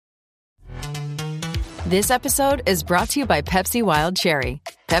This episode is brought to you by Pepsi Wild Cherry.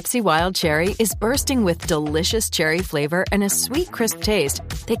 Pepsi Wild Cherry is bursting with delicious cherry flavor and a sweet, crisp taste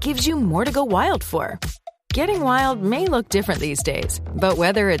that gives you more to go wild for. Getting wild may look different these days, but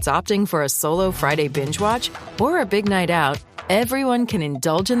whether it's opting for a solo Friday binge watch or a big night out, everyone can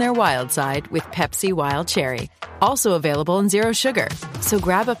indulge in their wild side with Pepsi Wild Cherry. Also available in Zero Sugar. So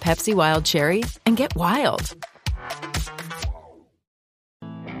grab a Pepsi Wild Cherry and get wild.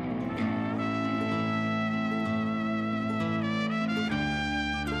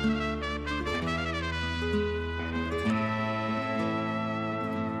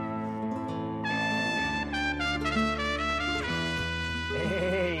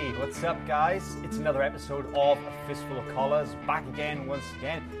 What's up, guys? It's another episode of Fistful of Collars, back again, once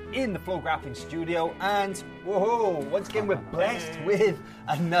again, in the Flow Grappling studio, and whoa, once again we're blessed with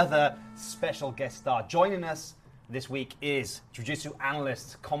another special guest star. Joining us this week is Jiu-Jitsu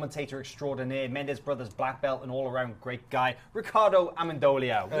analyst, commentator extraordinaire, Mendes Brothers black belt, and all-around great guy, Ricardo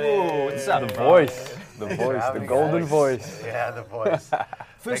Amendolia. Whoa, what's up? The voice, the golden voice. Yeah, the voice.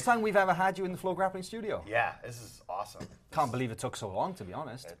 First time we've ever had you in the Flow Grappling studio. Yeah, this is awesome. Can't believe it took so long, to be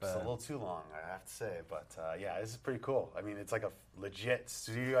honest. It's a little too long, I have to say, but yeah, this is pretty cool. I mean, it's like a legit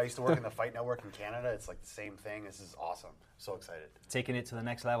studio. I used to work in the Fight Network in Canada. It's like the same thing. This is awesome. So excited. Taking it to the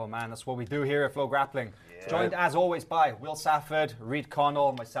next level, man. That's what we do here at Flow Grappling. Yeah. Joined, as always, by Will Safford, Reed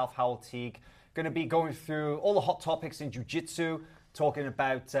Connell, myself, Howell Teague. Going to be going through all the hot topics in Jiu-Jitsu, talking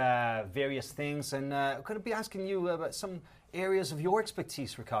about various things, and going to be asking you about some areas of your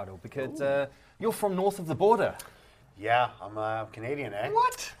expertise, Ricardo, because you're from north of the border. Yeah, I'm Canadian, eh?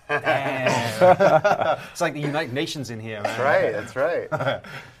 What? It's like the United Nations in here, man. That's right.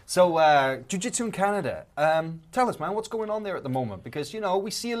 So, Jiu-Jitsu in Canada. Tell us, man, what's going on there at the moment? Because, you know, we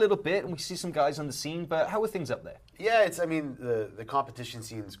see a little bit and we see some guys on the scene, but how are things up there? Yeah, the competition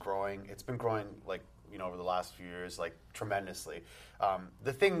scene's growing. It's been growing, like, you know, over the last few years, like, tremendously.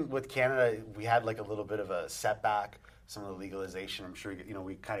 The thing with Canada, we had, like, a little bit of a setback, some of the legalization. I'm sure, you know,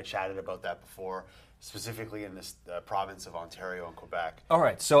 we kind of chatted about that before, specifically in this province of Ontario and Quebec. All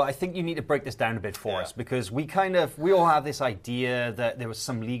right, so I think you need to break this down a bit for us, because we all have this idea that there was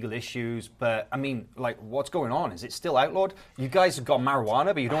some legal issues, but I mean, like, what's going on? Is it still outlawed? You guys have got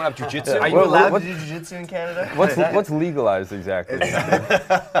marijuana, but you don't have jiu-jitsu. Are you allowed to do jiu-jitsu in Canada? What's legalized exactly?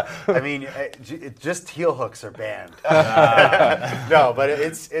 I mean, just heel hooks are banned. No, but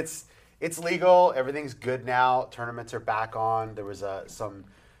it's legal. Everything's good now. Tournaments are back on. There was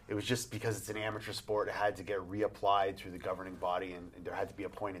It was just because it's an amateur sport, it had to get reapplied through the governing body, and there had to be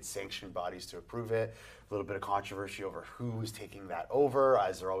appointed sanctioned bodies to approve it. A little bit of controversy over who was taking that over,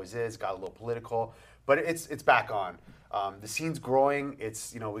 as there always is. Got a little political, but it's back on. The scene's growing.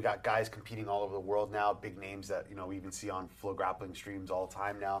 It's, you know, we got guys competing all over the world now, big names that, you know, we even see on Flow Grappling streams all the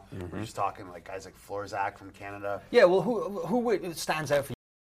time now. Mm-hmm. We're just talking like guys like Florzak from Canada. Yeah, well, who stands out for you?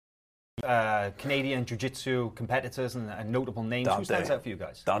 Canadian Jiu-Jitsu competitors and notable names. Dante. Who stands out for you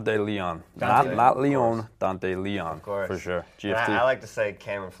guys? Dante Leon. Dante. Not Leon, Dante Leon. Of course. For sure. GFT. GFT. I like to say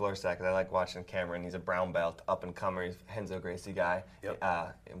Cameron Florzak, because I like watching Cameron. He's a brown belt, up-and-comer. He's a Henzo Gracie guy. Yep.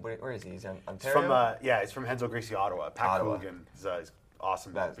 Where is he? He's in Ontario? It's from Henzo Gracie, Ottawa. Pat Coogan is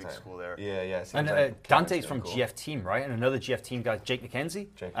awesome. Big school there. Yeah. And like Dante's from cool. GF Team, right? And another GF Team guy, Jake McKenzie.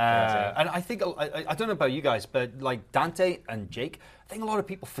 McKenzie. And I think, I don't know about you guys, but like Dante and Jake, I think a lot of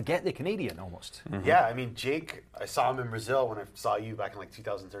people forget they're Canadian almost. Mm-hmm. Yeah, I mean, Jake, I saw him in Brazil when I saw you back in like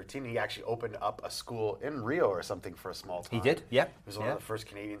 2013. He actually opened up a school in Rio or something for a small time. He did, yeah. He was one of the first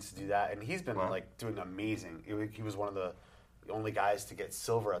Canadians to do that, and he's been like doing amazing. He was one of the only guys to get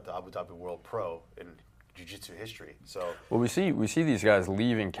silver at the Abu Dhabi World Pro in Jiu-Jitsu history. So, well, we see these guys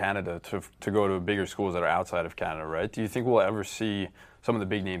leaving Canada to go to bigger schools that are outside of Canada, right? Do you think we'll ever see some of the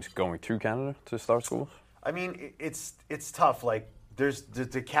big names going to Canada to start schools? I mean, it's tough. Like, the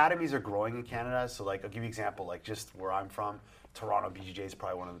academies are growing in Canada. So, like, I'll give you an example. Like, just where I'm from, Toronto BJJ is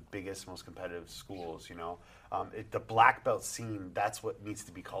probably one of the biggest, most competitive schools. You know, the black belt scene, that's what needs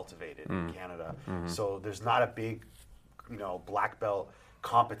to be cultivated in Canada. Mm-hmm. So there's not a big, you know, black belt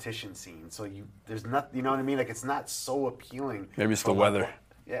competition scene. So there's not, you know what I mean? Like, it's not so appealing. Maybe it's the weather.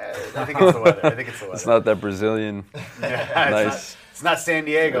 Yeah, I think it's the weather. It's not that Brazilian. Yeah, nice. It's not San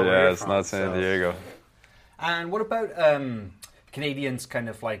Diego. Yeah, it's not San Diego. And what about Canadians kind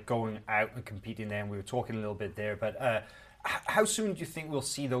of like going out and competing there? And we were talking a little bit there, but how soon do you think we'll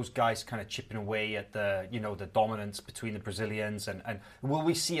see those guys kind of chipping away at the dominance between the Brazilians? And will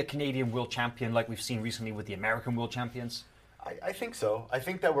we see a Canadian world champion like we've seen recently with the American world champions? I think so. I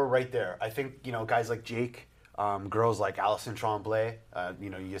think that we're right there. I think, you know, guys like Jake, girls like Alison Tremblay, you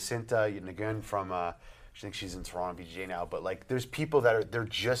know, Jacinta Nagun from I think she's in Toronto BJJ now. But like, there's people they're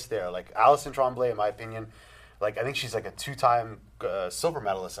just there. Like Alison Tremblay, in my opinion, like I think she's like a 2-time silver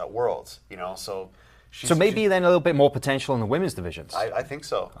medalist at Worlds. So. So maybe then a little bit more potential in the women's divisions. I think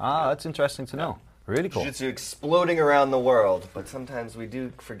so. That's interesting to know. Really cool. Jiu-Jitsu exploding around the world, but sometimes we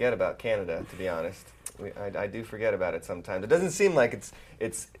do forget about Canada, to be honest. I do forget about it sometimes. It doesn't seem like it's.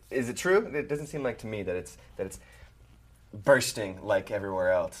 Is it true? It doesn't seem like to me that it's bursting like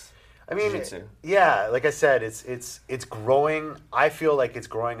everywhere else. I mean, Jiu-Jitsu. yeah, like I said, it's growing. I feel like it's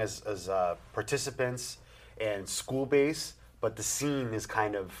growing as participants and school base, but the scene is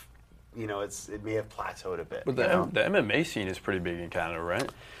kind of. It may have plateaued a bit. But the MMA scene is pretty big in Canada, right?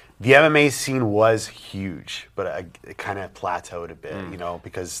 The MMA scene was huge, but it kind of plateaued a bit,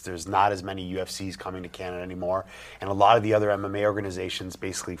 because there's not as many UFCs coming to Canada anymore, and a lot of the other MMA organizations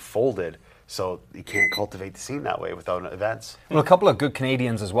basically folded. So you can't cultivate the scene that way without events. Well, a couple of good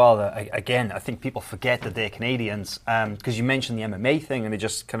Canadians as well. That, again, I think people forget that they're Canadians because you mentioned the MMA thing, and it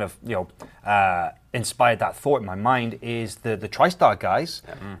just kind of inspired that thought in my mind. Is the TriStar guys,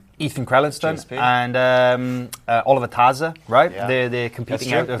 Ethan Krellinston GSP. and Oliver Taza, right? Yeah. They're competing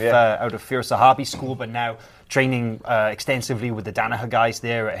That's out true, of Fira Sahabi School, but now training extensively with the Danaher guys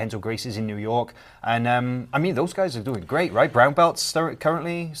there at Renzo Gracie's in New York. And I mean, those guys are doing great, right? Brown belts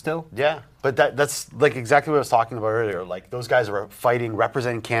currently still. Yeah, but that's like exactly what I was talking about earlier. Like those guys were fighting,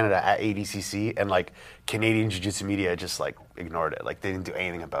 representing Canada at ADCC, and like Canadian Jiu-Jitsu media just like ignored it. Like they didn't do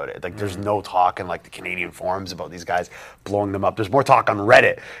anything about it. Like there's no talk in like the Canadian forums about these guys blowing them up. There's more talk on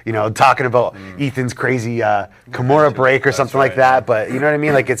Reddit, talking about Ethan's crazy Kimura break or something like that. But you know what I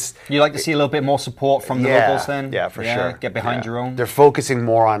mean? Like it's You like to see a little bit more support from the locals then? Yeah, for sure. Get behind your own. They're focusing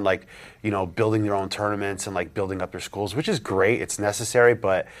more on like building their own tournaments and like building up their schools, which is great. It's necessary,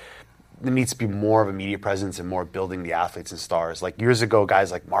 but there needs to be more of a media presence and more building the athletes and stars. Like years ago,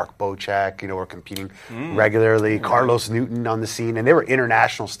 guys like Mark Bocek, were competing regularly. Carlos Newton on the scene, and they were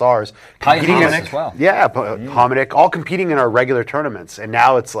international stars. Hominick as well. Yeah, Hominick, all competing in our regular tournaments. And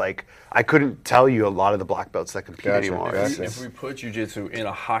now it's like, I couldn't tell you a lot of the black belts that compete anymore. Gotcha. If we put jiu-jitsu in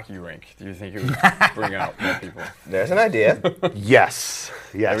a hockey rink, do you think it would bring out more people? There's an idea. Yes.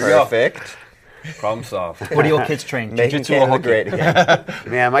 Perfect. Problem solved. What do your kids train? Making Jiu-jitsu or Canada hockey? great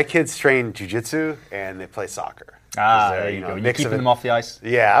again. Man, my kids train jiu-jitsu and they play soccer. There you go. You're keeping them off the ice?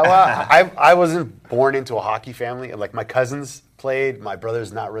 Yeah, well, I wasn't born into a hockey family. Like my cousins played, my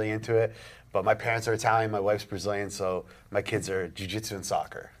brother's not really into it, but my parents are Italian, my wife's Brazilian, so my kids are jiu-jitsu and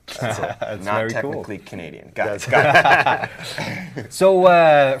soccer. That's it. That's Not very technically Canadian. Got it.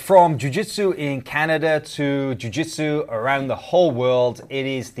 So from jiu-jitsu in Canada to jiu-jitsu around the whole world, it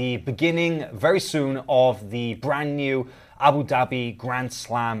is the beginning very soon of the brand new Abu Dhabi Grand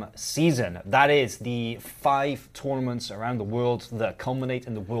Slam season. That is the 5 tournaments around the world that culminate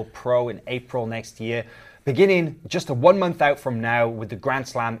in the World Pro in April next year, beginning just 1 month out from now with the Grand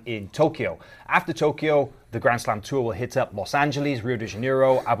Slam in Tokyo. After Tokyo, the Grand Slam Tour will hit up Los Angeles, Rio de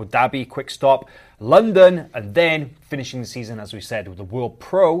Janeiro, Abu Dhabi, quick stop, London, and then finishing the season, as we said, with the World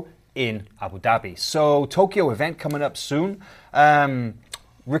Pro in Abu Dhabi. So Tokyo event coming up soon.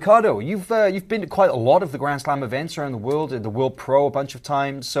 Ricardo, you've been to quite a lot of the Grand Slam events around the world, the World Pro a bunch of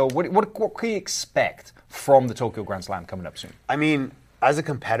times. So what can you expect from the Tokyo Grand Slam coming up soon? I mean, as a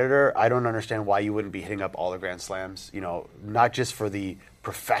competitor, I don't understand why you wouldn't be hitting up all the Grand Slams, not just for the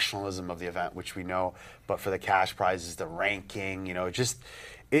professionalism of the event, which we know, but for the cash prizes, the ranking,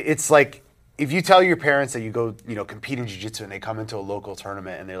 it's like, if you tell your parents that you go, compete in jiu-jitsu and they come into a local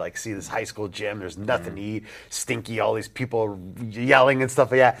tournament and they like see this high school gym, there's nothing to eat, stinky, all these people yelling and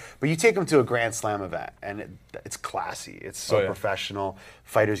stuff like that. But you take them to a Grand Slam event and it's classy. It's so professional.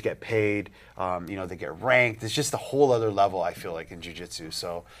 Fighters get paid. They get ranked. It's just a whole other level, I feel like, in jiu-jitsu.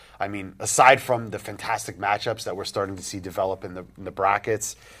 So, I mean, aside from the fantastic matchups that we're starting to see develop in the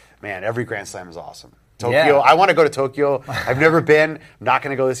brackets, man, every Grand Slam is awesome. Tokyo. I want to go to Tokyo. I've never been. I'm not going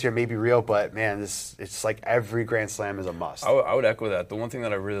to go this year, maybe Rio, but man, it's like every Grand Slam is a must. I would echo that. The one thing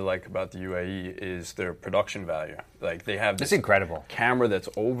that I really like about the UAE is their production value. Like they have this incredible camera that's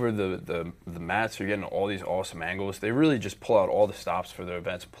over the mat, so you're getting all these awesome angles. They really just pull out all the stops for their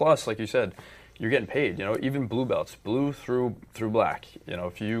events. Plus, like you said, you're getting paid. Even blue belts, blue through black.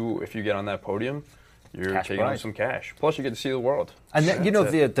 If you get on that podium, you're taking home some cash. Plus, you get to see the world. And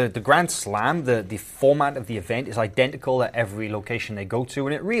the Grand Slam, the format of the event is identical at every location they go to,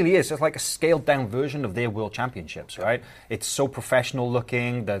 and it really is. It's like a scaled-down version of their World Championships, right? It's so professional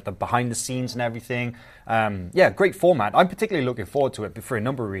looking, the behind the scenes and everything. Great format. I'm particularly looking forward to it for a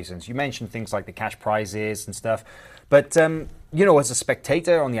number of reasons. You mentioned things like the cash prizes and stuff, but as a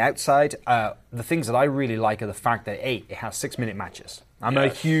spectator on the outside, the things that I really like are the fact that it has 6-minute matches. I'm a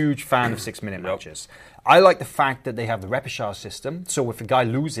huge fan of 6-minute matches. I like the fact that they have the repechage system. So if a guy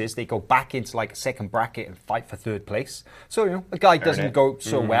loses, they go back into like a second bracket and fight for third place. So, you know, a guy doesn't go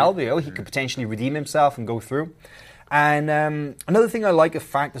so well, you know, he could potentially redeem himself and go through. And another thing I like the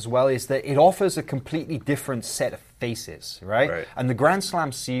fact as well is that it offers a completely different set of faces, right? And the Grand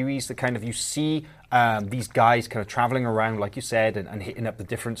Slam series, that kind of you see these guys kind of traveling around, like you said, and hitting up the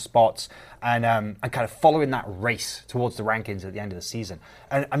different spots and kind of following that race towards the rankings at the end of the season.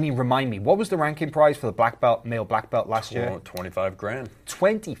 And I mean, remind me, what was the ranking prize for the black belt, male black belt last year? $25,000.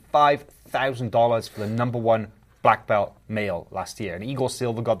 $25,000 for the number one black belt male last year. And Igor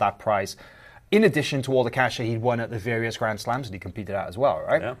Silva got that prize, in addition to all the cash that he'd won at the various Grand Slams that he competed at as well,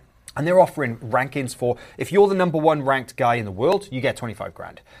 right? Yeah. And they're offering rankings for, if you're the number one ranked guy in the world, you get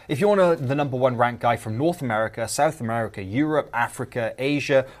 $25,000. If you're the number one ranked guy from North America, South America, Europe, Africa,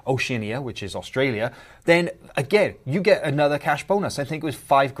 Asia, Oceania, which is Australia, then again, you get another cash bonus. I think it was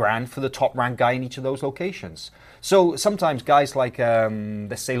 $5,000 for the top ranked guy in each of those locations. So sometimes guys like,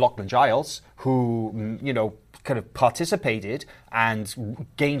 let's say Lachlan Giles, who, you know, kind of participated and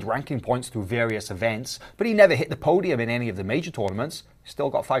gained ranking points through various events, but he never hit the podium in any of the major tournaments, still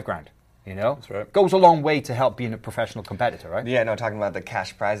got $5,000. You know? That's right. Goes a long way to help being a professional competitor, right? Yeah, no, talking about the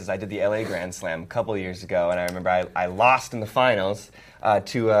cash prizes, I did the LA Grand Slam a couple of years ago, and I remember I lost in the finals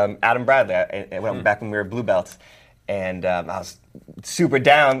to Adam Bradley back when we were blue belts. And I was super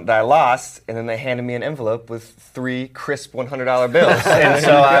down that I lost, and then they handed me an envelope with 3 crisp $100 bills. And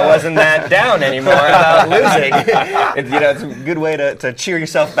so I wasn't that down anymore about losing. It's a good way to cheer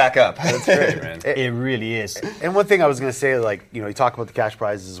yourself back up. That's great, man. It really is. And one thing I was going to say, like, you know, you talk about the cash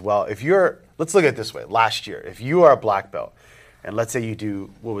prizes as well. Let's look at it this way. Last year, if you are a black belt, and let's say you do,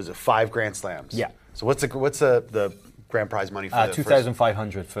 5 Grand Slams. Yeah. So what's the grand prize money for the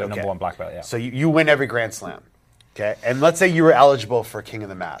 $2,500 for number one black belt, yeah. So you win every Grand Slam. Okay, and let's say you were eligible for King of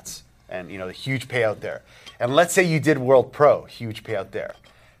the Mats, and you know the huge payout there. And let's say you did World Pro, huge payout there.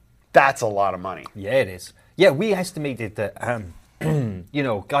 That's a lot of money. Yeah, it is. Yeah, we estimated that, you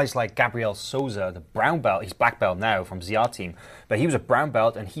know, guys like Gabriel Souza, the brown belt, he's black belt now from ZR team, but he was a brown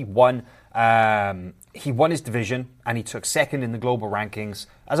belt and he won his division and he took second in the global rankings.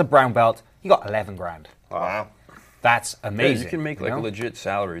 As a brown belt, he got $11,000. Wow. That's amazing. Yeah, you can make like a legit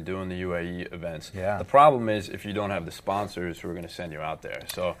salary doing the UAE events. Yeah. The problem is if you don't have the sponsors who are going to send you out there.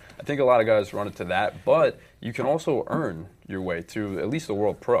 So I think a lot of guys run into that, but you can also earn your way to at least the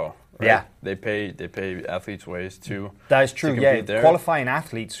World Pro. Right? Yeah. They pay athletes ways to. That is true. To Yeah, compete there. qualifying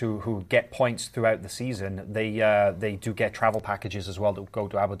athletes who get points throughout the season, they do get travel packages as well that go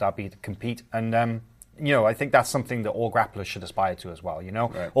to Abu Dhabi to compete. And you know, I think that's something that all grapplers should aspire to as well, you know?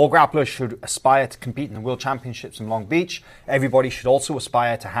 Right. All grapplers should aspire to compete in the World Championships in Long Beach. Everybody should also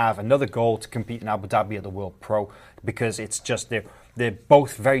aspire to have another goal to compete in Abu Dhabi at the World Pro, because it's just, they're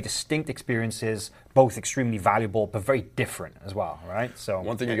both very distinct experiences, both extremely valuable, but very different as well, right? So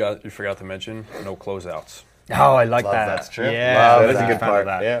One thing you forgot to mention, no closeouts. Oh, I like that. That's true. Yeah, Love that is that. a good part.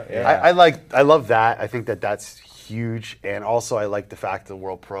 Yeah. I love that. I think that's huge, and also I like the fact that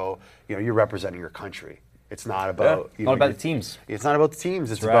World Pro, you know, you're representing your country. It's not about not about the teams. It's not about the teams.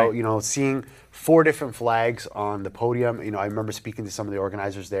 It's right. about, you know, seeing 4 different flags on the podium. You know, I remember speaking to some of the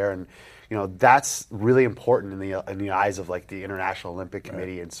organizers there, and you know that's really important in the eyes of like the International Olympic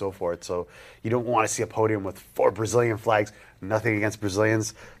Committee and so forth. So you don't want to see a podium with 4 Brazilian flags. Nothing against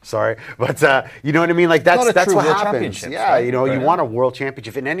Brazilians, sorry, but you know what I mean. Like that's true what World happens. Championships, Yeah, right? you know, Right. you want a world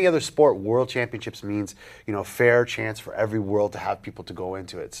championship. In any other sport, world championships means, you know, fair chance for every world to have people to go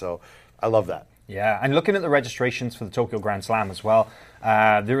into it. So I love that. Yeah, and looking at the registrations for the Tokyo Grand Slam as well,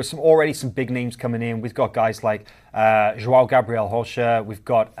 there are already some big names coming in. We've got guys like João Gabriel Rocha. We've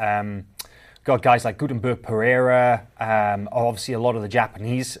got guys like Gutenberg Pereira. Obviously, a lot of the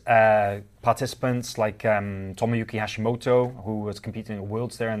Japanese participants like Tomoyuki Hashimoto, who was competing at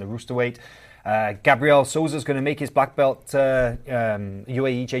Worlds there in the roosterweight. Gabriel Souza is going to make his black belt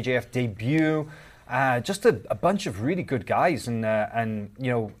UAE JJF debut. Just a bunch of really good guys, and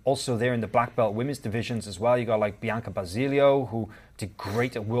you know, also there in the black belt women's divisions as well. You got like Bianca Basilio, who did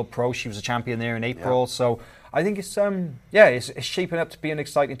great at World Pro. She was a champion there in April. Yeah. So I think it's shaping up to be an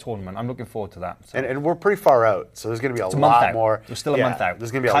exciting tournament. I'm looking forward to that. So. And we're pretty far out, so there's going to be a lot more. We're still a month out.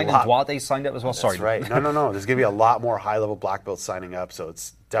 There's going to be a Kylan lot. Duarte signed up as well. That's Sorry, right. No. There's going to be a lot more high-level black belts signing up, so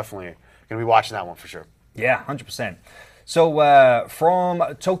it's definitely going to be watching that one for sure. Yeah, 100%. So from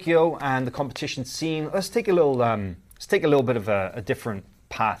Tokyo and the competition scene, let's take a little bit of a different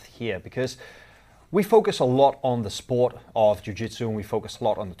path here, because we focus a lot on the sport of jiu-jitsu and we focus a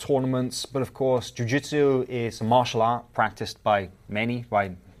lot on the tournaments. But of course, jiu-jitsu is a martial art practiced by many, by,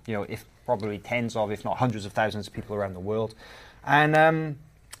 you know, if probably tens of, if not hundreds of thousands of people around the world. And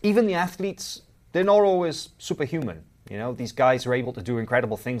even the athletes, they're not always superhuman. You know, these guys are able to do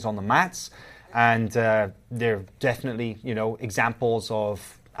incredible things on the mats, and they're definitely, you know, examples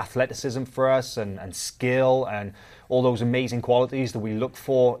of athleticism for us and skill and all those amazing qualities that we look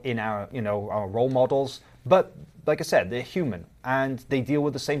for in our, you know, our role models. But like I said, they're human and they deal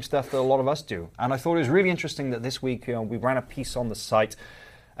with the same stuff that a lot of us do. And I thought it was really interesting that this week, you know, we ran a piece on the site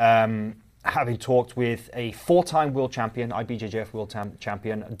having talked with a 4-time world champion, IBJJF world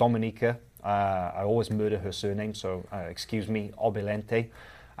champion, Dominika. I always murder her surname, so excuse me, Obilente.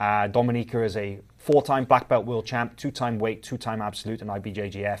 Dominika is a 4-time black belt world champ, 2-time weight, 2-time absolute in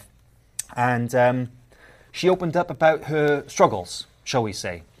IBJJF. And she opened up about her struggles, shall we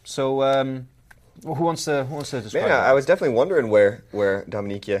say. So who wants to describe Man, that? I was definitely wondering where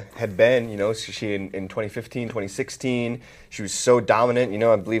Dominika had been. You know, she in 2015, 2016, she was so dominant. You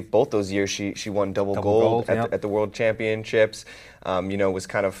know, I believe both those years she won double gold at the World Championships. You know, was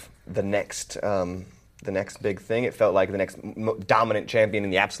kind of the next big thing. It felt like the next dominant champion in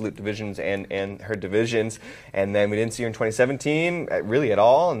the absolute divisions and her divisions. And then we didn't see her in 2017 really at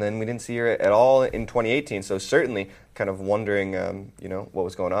all, and then we didn't see her at all in 2018. So certainly kind of wondering, you know, what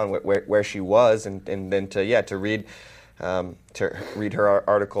was going on, where she was, and then to read her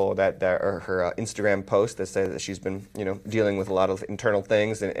article or her Instagram post that says that she's been, you know, dealing with a lot of internal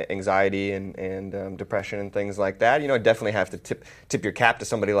things and anxiety and depression and things like that. You know, I definitely have to tip your cap to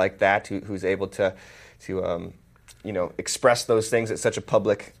somebody like that who's able to you know, express those things in such a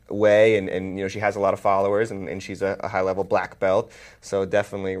public way, and you know, she has a lot of followers, and she's a high-level black belt, so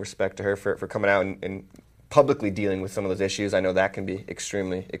definitely respect to her for coming out and publicly dealing with some of those issues. I know that can be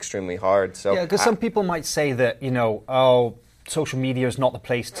extremely, extremely hard. So yeah, because some people might say that, you know, oh, social media is not the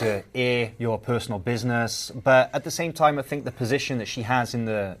place to air your personal business, but at the same time, I think the position that she has in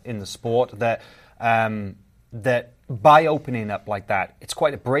the sport, that that by opening up like that, it's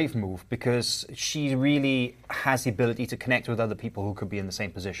quite a brave move, because she really has the ability to connect with other people who could be in the same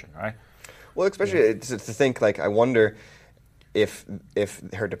position, right? Well, especially to think, like, I wonder if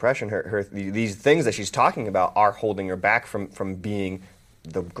her depression, these things that she's talking about are holding her back from being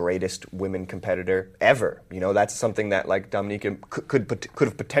the greatest women competitor ever. You know, that's something that, like, Dominika could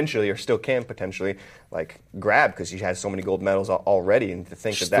have potentially, or still can potentially, like, grab, because she has so many gold medals already. And to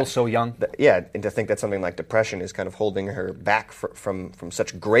think she's that still so young. And to think that something like depression is kind of holding her back from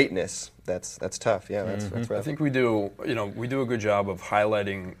such greatness, that's tough. Yeah, that's rough. I think we do a good job of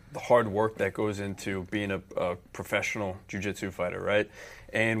highlighting the hard work that goes into being a professional jiu-jitsu fighter, right?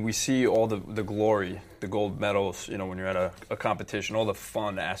 And we see all the glory, the gold medals, you know, when you're at a competition, all the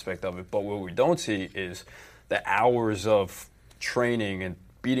fun aspect of it. But what we don't see is the hours of training and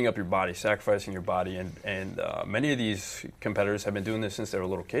beating up your body, sacrificing your body. And many of these competitors have been doing this since they were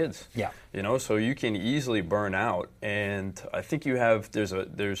little kids. Yeah. You know, so you can easily burn out. And I think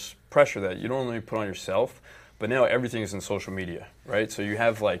there's pressure that you don't only put on yourself, but now everything is in social media, right? So you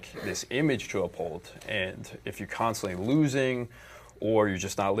have, like, this image to uphold. And if you're constantly losing, or you're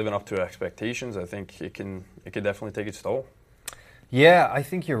just not living up to expectations, I think it can definitely take its toll. Yeah, I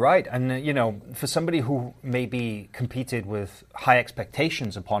think you're right. And, you know, for somebody who maybe competed with high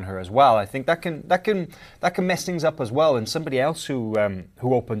expectations upon her as well, I think that can mess things up as well. And somebody else who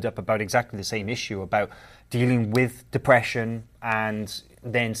opened up about exactly the same issue, about dealing with depression and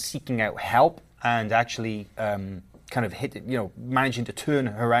then seeking out help and actually kind of managing to turn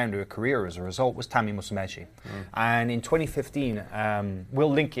around her career as a result, was Tammy Musumeci. And in 2015,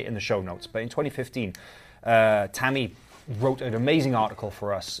 we'll link it in the show notes, but in 2015, Tammy wrote an amazing article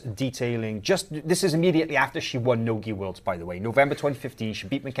for us detailing this is immediately after she won Nogi Worlds, by the way. November 2015, she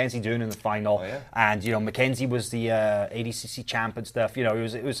beat Mackenzie Dern in the final. Oh, yeah. And, you know, Mackenzie was the ADCC champ and stuff. You know,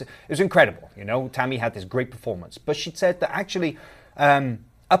 it was incredible. You know, Tammy had this great performance. But she said that actually,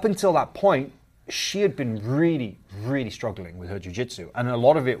 up until that point, she had been really, really struggling with her jiu-jitsu. And a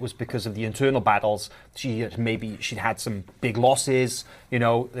lot of it was because of the internal battles. She'd had some big losses, you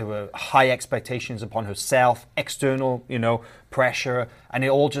know, there were high expectations upon herself, external, you know, pressure, and it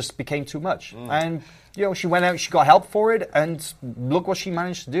all just became too much. And, you know, she went out, she got help for it, and look what she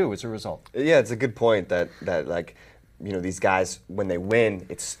managed to do as a result. Yeah, it's a good point that like, you know, these guys, when they win,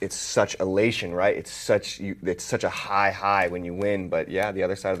 it's such elation, right? It's such a high when you win. But yeah, the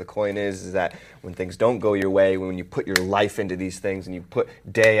other side of the coin is that when things don't go your way, when you put your life into these things and you put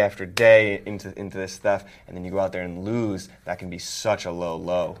day after day into this stuff, and then you go out there and lose, that can be such a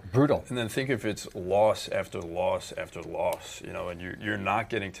low. Brutal. And then think if it's loss after loss after loss, you know, and you're not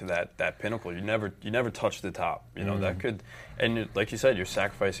getting to that pinnacle. You never touch the top. You know, that could, and like you said, you're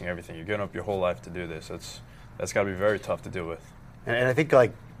sacrificing everything. You're giving up your whole life to do this. That's got to be very tough to deal with. And I think,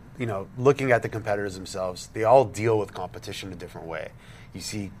 like, looking at the competitors themselves, they all deal with competition a different way. You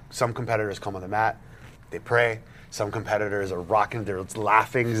see some competitors come on the mat, they pray. Some competitors are rocking, they're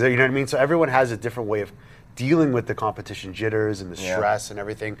laughing, you know what I mean? So everyone has a different way of dealing with the competition jitters and the stress and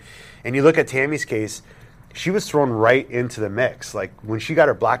everything. And you look at Tammy's case, she was thrown right into the mix. Like when she got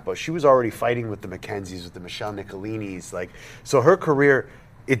her black belt, she was already fighting with the Mackenzies, with the Michelle Nicolinis. So her career,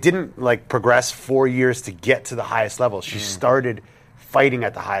 it didn't progress 4 years to get to the highest level. She started fighting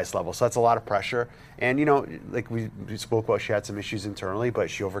at the highest level. So that's a lot of pressure. And, we spoke about, she had some issues internally, but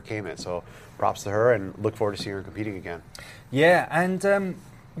she overcame it. So props to her, and look forward to seeing her competing again. Yeah, and,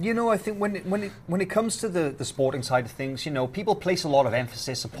 I think when it comes to the sporting side of things, people place a lot of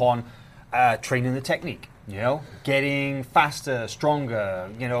emphasis upon training the technique. Getting faster, stronger,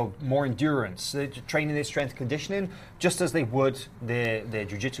 more endurance, training their strength conditioning, just as they would their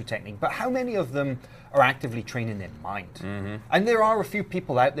jiu-jitsu technique. But how many of them are actively training their mind? Mm-hmm. And there are a few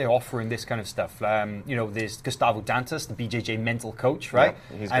people out there offering this kind of stuff. There's Gustavo Dantas, the BJJ mental coach, right?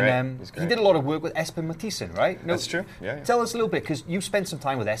 Yeah, he's and great. He did a lot of work with Espen Mathisen, right? That's true. Yeah. Tell us a little bit, because you spent some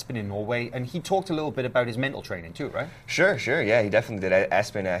time with Espen in Norway, and he talked a little bit about his mental training too, right? Sure. Yeah, he definitely did.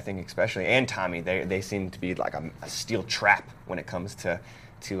 Espen, I think especially, and Tommy, they seem to be like a steel trap when it comes to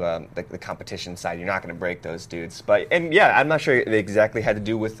the competition side. You're not going to break those dudes. I'm not sure they exactly had to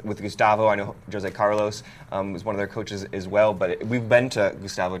do with Gustavo. I know Jose Carlos was one of their coaches as well, but we've been to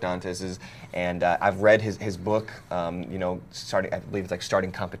Gustavo Dantas', and I've read his book, starting, I believe it's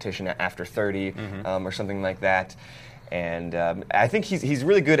Starting Competition After 30, or something like that. And I think he's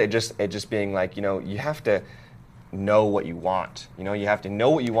really good at just being you have to know what you want. You have to know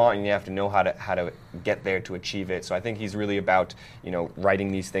what you want, and you have to know how to get there to achieve it. So I think he's really about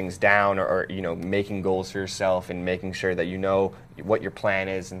writing these things down, or making goals for yourself and making sure that you know what your plan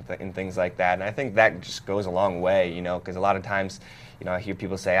is and things like that. And I think that just goes a long way, because a lot of times I hear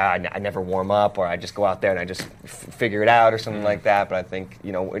people say, I never warm up, or I just go out there and I just figure it out or something like that. But I think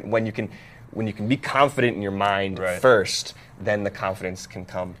when you can be confident in your mind first, then the confidence can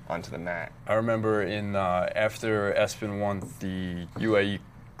come onto the mat. I remember after Espen won the UAE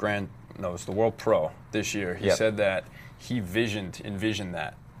it was the World Pro this year, he said that he envisioned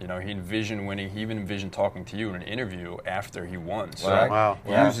that. He envisioned winning. He even envisioned talking to you in an interview after he won. So wow.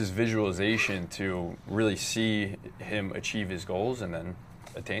 He uses visualization to really see him achieve his goals and then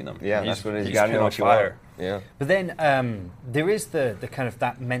attain them. Yeah, that's what it is. You got to know what you want. Yeah. But then there is the kind of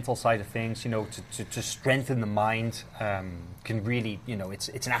that mental side of things, to strengthen the mind can really,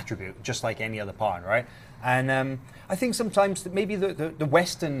 it's an attribute just like any other part, right? And I think sometimes that maybe the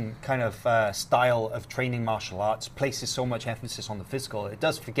Western kind of style of training martial arts places so much emphasis on the physical, it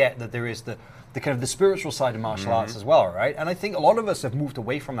does forget that there is the kind of the spiritual side of martial arts as well, right? And I think a lot of us have moved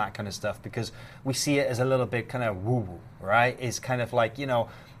away from that kind of stuff because we see it as a little bit kind of woo-woo, right? It's kind of like,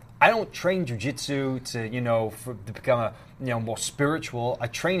 I don't train jiu-jitsu to become more spiritual. I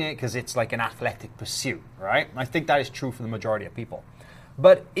train it because it's like an athletic pursuit, right? I think that is true for the majority of people.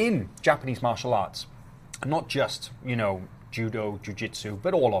 But in Japanese martial arts, not just, judo, jiu-jitsu,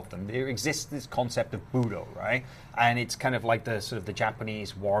 but all of them, there exists this concept of Budo, right? And it's kind of like the sort of the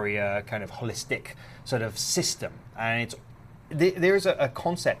Japanese warrior kind of holistic sort of system. And there's a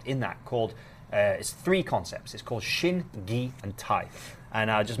concept in that called, it's three concepts. It's called Shin, Gi, and Tai. And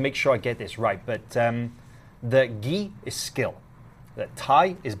I'll just make sure I get this right. But the Gi is skill, the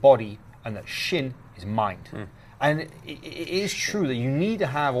Tai is body, and the Shin is mind. And it is true that you need to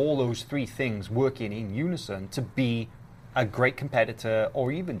have all those three things working in unison to be a great competitor,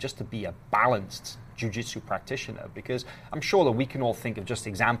 or even just to be a balanced jiu-jitsu practitioner, because I'm sure that we can all think of just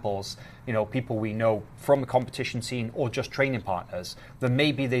examples, people we know from the competition scene or just training partners, that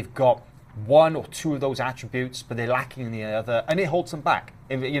maybe they've got one or two of those attributes, but they're lacking in the other, and it holds them back.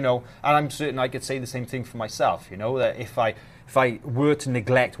 And I'm certain I could say the same thing for myself, that if I were to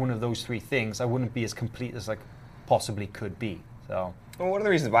neglect one of those three things, I wouldn't be as complete as I possibly could be. So. Well, one of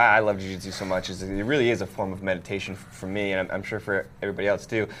the reasons why I love jiu-jitsu so much is that it really is a form of meditation for me, and I'm sure for everybody else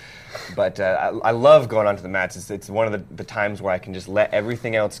too. But I love going onto the mats. It's one of the times where I can just let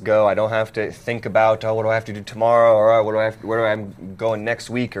everything else go. I don't have to think about, what do I have to do tomorrow, or where do I going next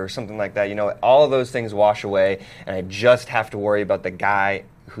week, or something like that. All of those things wash away, and I just have to worry about the guy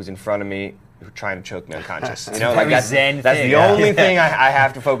who's in front of me who's trying to choke me unconscious. That's the only thing I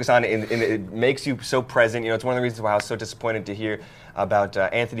have to focus on, and it makes you so present. It's one of the reasons why I was so disappointed to hear about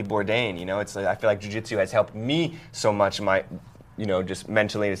Anthony Bourdain. I feel like jiu-jitsu has helped me so much. Just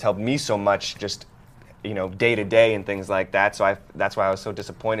mentally, it's helped me so much. Just day to day and things like that. So that's why I was so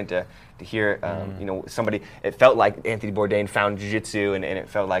disappointed to hear, somebody. It felt like Anthony Bourdain found jiu-jitsu, and it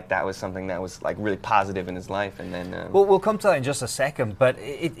felt like that was something that was like really positive in his life. And then, well, we'll come to that in just a second. But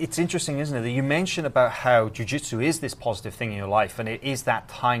it's interesting, isn't it, that you mentioned about how jiu-jitsu is this positive thing in your life, and it is that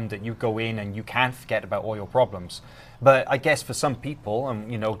time that you go in and you can forget about all your problems. But I guess for some people,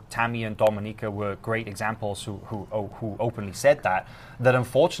 and Tammy and Dominica were great examples who openly said that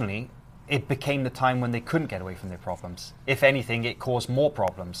unfortunately it became the time when they couldn't get away from their problems. If anything, it caused more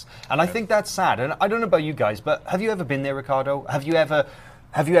problems. And I think that's sad. And I don't know about you guys, but have you ever been there, Ricardo? Have you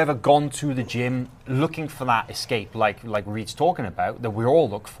ever gone to the gym looking for that escape, like Reed's talking about, that we all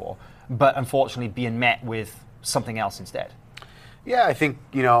look for, but unfortunately being met with something else instead? Yeah, I think,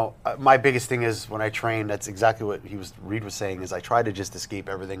 my biggest thing is when I train, that's exactly what Reed was saying, is I try to just escape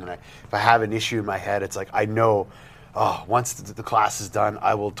everything. And if I have an issue in my head, it's like I know, once the class is done,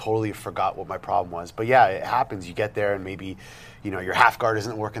 I will totally have forgot what my problem was. But yeah, it happens. You get there and maybe, your half guard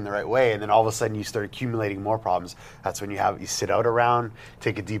isn't working the right way, and then all of a sudden you start accumulating more problems. That's when you sit out around,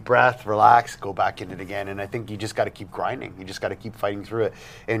 take a deep breath, relax, go back in it again. And I think you just got to keep grinding. You just got to keep fighting through it.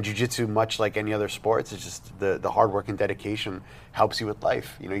 And jiu-jitsu, much like any other sports, it's just the hard work and dedication helps you with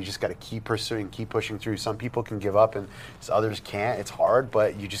life. You just got to keep pursuing, keep pushing through. Some people can give up and others can't. It's hard,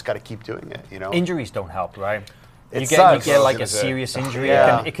 but you just got to keep doing it. Injuries don't help, right? You sucks. get like a serious injury.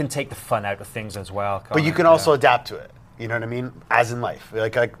 Yeah. It can take the fun out of things as well. But you can also adapt to it. You know what I mean? As in life.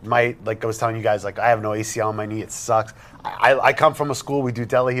 Like I was telling you guys, I have no ACL on my knee. It sucks. I come from a school, we do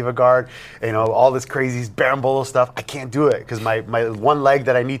De La Riva guard, all this crazy berimbolo stuff. I can't do it because my one leg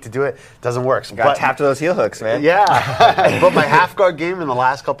that I need to do it doesn't work. So got to tap to those heel hooks, man. Yeah. But my half guard game in the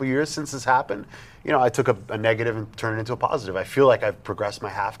last couple of years since this happened, I took a negative and turned it into a positive. I feel like I've progressed my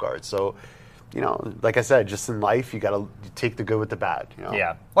half guard. So, like I said, just in life, you got to take the good with the bad.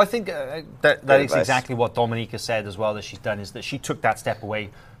 Yeah. Well, I think that is exactly what Dominica said as well that she's done, is that she took that step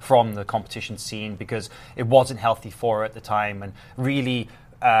away from the competition scene because it wasn't healthy for her at the time, and really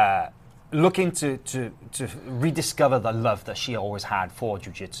looking to rediscover the love that she always had for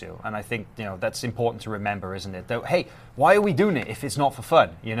jiu-jitsu. And I think, that's important to remember, isn't it? That, hey, why are we doing it if it's not for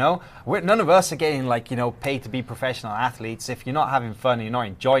fun, none of us are getting, paid to be professional athletes. If you're not having fun and you're not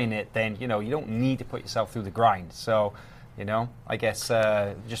enjoying it, then, you don't need to put yourself through the grind. So, I guess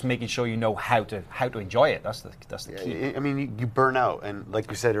just making sure you know how to enjoy it. That's the key. I mean, you burn out, and like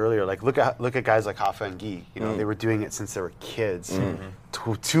we said earlier, look at guys like Hafa and Guy. They were doing it since they were kids,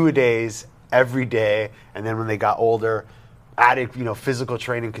 2 days every day, and then when they got older, added physical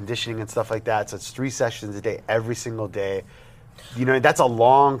training, conditioning, and stuff like that. So it's 3 sessions a day, every single day. That's a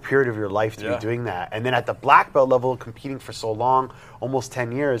long period of your life to be doing that. And then at the black belt level, competing for so long, almost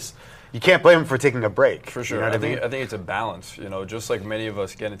 10 years. You can't blame them for taking a break. For sure. I think it's a balance. Just like many of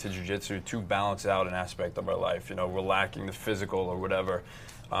us get into jiu-jitsu to balance out an aspect of our life. We're lacking the physical or whatever.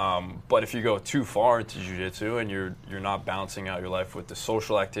 But if you go too far into jiu-jitsu and you're not balancing out your life with the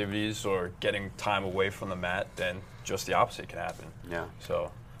social activities or getting time away from the mat, then just the opposite can happen. Yeah.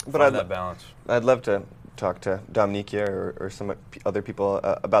 So, find that balance. I'd love to talk to Dominica or some other people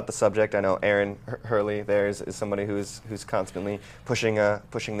about the subject. I know Aaron Hurley there is somebody who's constantly pushing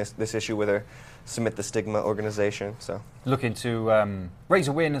this issue with her Submit the Stigma organization. So looking to raise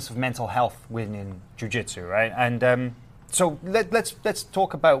awareness of mental health within jiu-jitsu, right? And so let's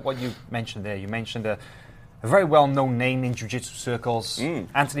talk about what you mentioned there. You mentioned a very well-known name in jiu-jitsu circles,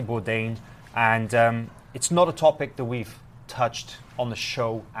 Anthony Bourdain, and it's not a topic that we've touched on the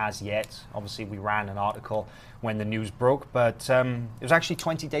show as yet. Obviously, we ran an article when the news broke, but it was actually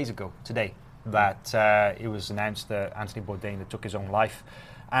 20 days ago today that it was announced that Anthony Bourdain took his own life.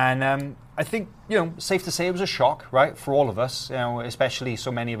 And I think, safe to say it was a shock, right, for all of us, especially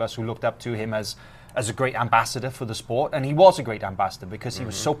so many of us who looked up to him as a great ambassador for the sport. And he was a great ambassador because he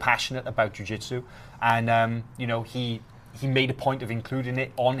was so passionate about jiu-jitsu. And, he made a point of including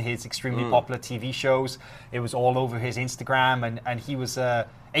it on his extremely popular TV shows. It was all over his Instagram, and he was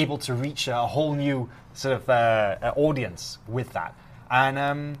able to reach a whole new sort of audience with that.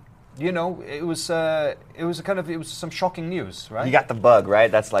 And it was some shocking news, right? You got the bug,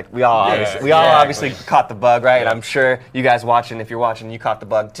 right? That's like we all obviously caught the bug, right? And I'm sure you guys watching, if you're watching, you caught the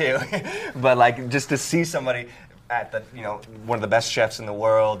bug too. But just to see somebody at the one of the best chefs in the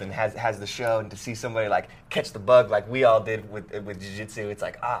world and has the show, and to see somebody catch the bug like we all did with jiu-jitsu, it's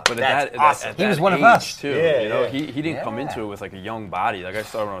like but that's awesome. He was one of us too. He didn't come into it with a young body. I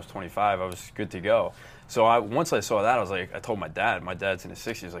started when I was 25. I was good to go. So once I saw that, I told my dad. My dad's in his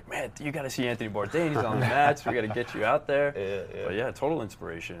 60s. He's like, man, you got to see Anthony Bourdain. He's on the mats. We got to get you out there. But total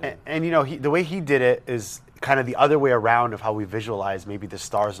inspiration. And the way he did it is kind of the other way around of how we visualize maybe the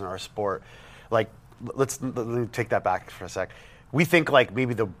stars in our sport. let me take that back for a sec. We think like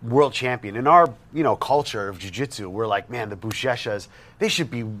maybe the world champion in our culture of jiu-jitsu, we're like, man, the Busheshas, they should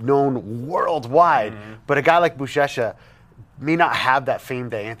be known worldwide. Mm-hmm. But a guy like Bushesha may not have that fame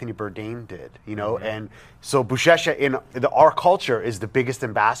that Anthony Bourdain did, mm-hmm. And so Bushesha in our culture is the biggest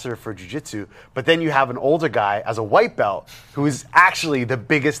ambassador for jiu-jitsu. But then you have an older guy as a white belt who is actually the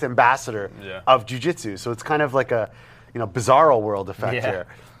biggest ambassador of jiu-jitsu. So it's kind of like a bizarro world effect here.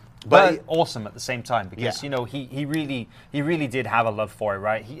 But awesome at the same time because he really did have a love for it,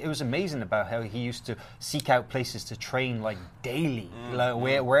 right? It was amazing about how he used to seek out places to train like daily,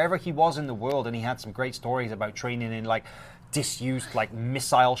 wherever he was in the world, and he had some great stories about training in like disused like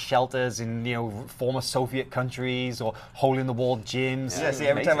missile shelters in former Soviet countries or hole-in-the-wall gyms. Yeah, see,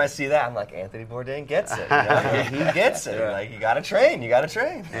 every time I see that, I'm like, Anthony Bourdain gets it. He gets it. Like, you gotta train.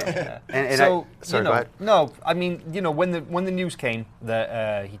 So, go ahead. No, I mean, when the news came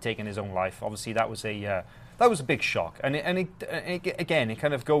that he'd taken his own life, obviously that was a big shock, and it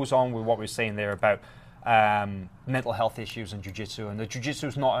kind of goes on with what we were saying there about mental health issues in jiu-jitsu, and the jiu-jitsu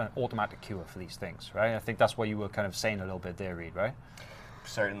is not an automatic cure for these things, right? I think that's what you were kind of saying a little bit there, Reed, right?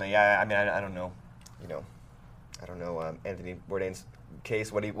 Certainly, yeah. I mean, I don't know, I don't know Anthony Bourdain's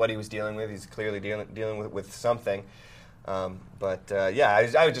case, what he was dealing with. He's clearly dealing with something. But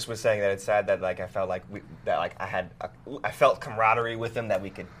I just was saying that it's sad that like I felt like I felt camaraderie with him, that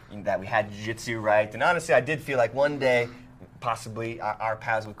we had jiu-jitsu right, and honestly, I did feel like one day possibly our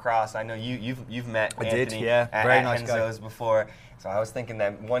paths would cross. I know you've met Anthony at nice Henzo's before, so I was thinking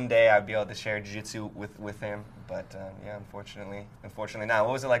that one day I'd be able to share jiu-jitsu with him. But unfortunately not.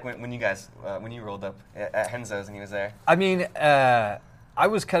 What was it like when you guys when you rolled up at Henzo's and he was there? I mean, I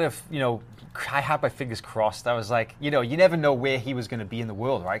was kind of I had my fingers crossed. I was like, you never know where he was going to be in the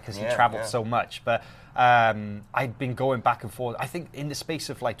world, right? Because he traveled so much, but. I'd been going back and forth. I think in the space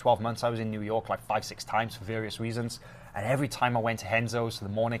of like 12 months, I was in New York like 5-6 times for various reasons. And every time I went to Henzo's to the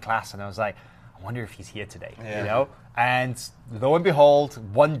morning class, and I was like, I wonder if he's here today, And lo and behold,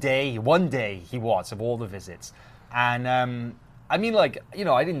 one day he was, of all the visits. And I mean, like,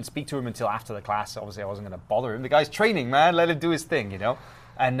 I didn't speak to him until after the class. Obviously, I wasn't going to bother him. The guy's training, man. Let him do his thing,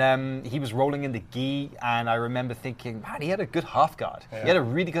 And he was rolling in the gi, and I remember thinking, man, he had a good half guard. Yeah. He had a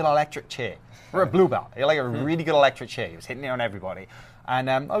really good electric chair. We're a blue belt. He had like a really good electric chair. He was hitting it on everybody. And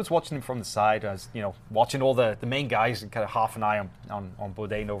I was watching him from the side. I was, watching all the main guys and kind of half an eye on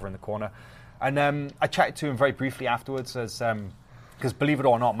Bourdain over in the corner. And I chatted to him very briefly afterwards, because believe it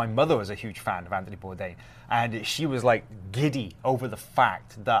or not, my mother was a huge fan of Anthony Bourdain. And she was like giddy over the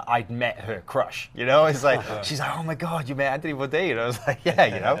fact that I'd met her crush. It's like, she's like, oh my God, you met Anthony Bourdain. And I was like,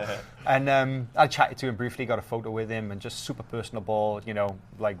 yeah, And I chatted to him briefly, got a photo with him, and just super personable,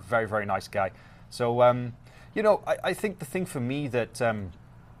 like very, very nice guy. So, I think the thing for me that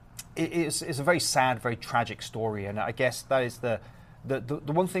it's a very sad, very tragic story. And I guess that is the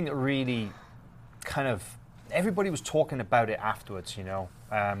one thing that really kind of, everybody was talking about it afterwards,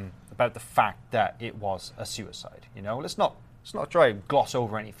 about the fact that it was a suicide. Let's not try to gloss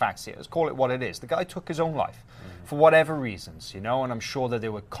over any facts here. Let's call it what it is. The guy took his own life for whatever reasons, and I'm sure that they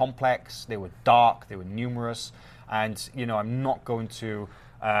were complex, they were dark, they were numerous, and I'm not going to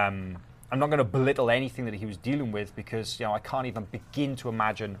belittle anything that he was dealing with, because I can't even begin to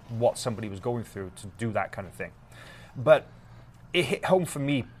imagine what somebody was going through to do that kind of thing. But it hit home for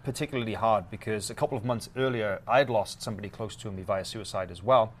me particularly hard because a couple of months earlier, I had lost somebody close to me via suicide as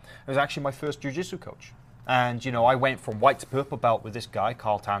well. It was actually my first jiu-jitsu coach. And, I went from white to purple belt with this guy,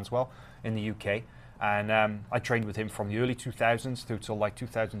 Carl Tanswell, in the UK. And I trained with him from the early 2000s through till like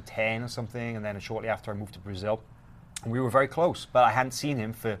 2010 or something. And then shortly after, I moved to Brazil. And we were very close, but I hadn't seen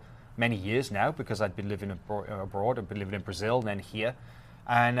him for many years now because I'd been living abroad. I'd been living in Brazil and then here.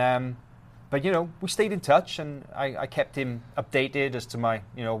 And... But, we stayed in touch, and I kept him updated as to my,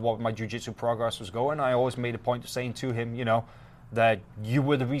 what my jiu-jitsu progress was going. I always made a point of saying to him, that you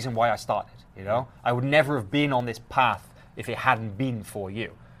were the reason why I started, I would never have been on this path if it hadn't been for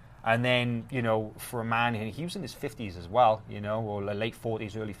you. And then, for a man, and he was in his 50s as well, or late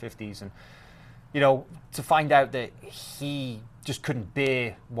 40s, early 50s, and, to find out that he just couldn't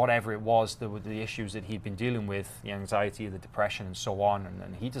bear whatever it was, the issues that he'd been dealing with, the anxiety, the depression, and so on,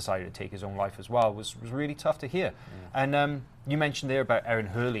 and he decided to take his own life as well, was really tough to hear. And you mentioned there about Erin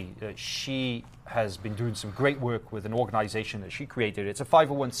Hurley. She has been doing some great work with an organization that she created. It's a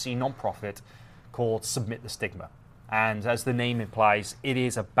 501c nonprofit called Submit the Stigma. And as the name implies, it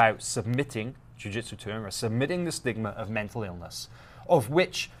is about submitting, jiu-jitsu term, or submitting the stigma of mental illness, of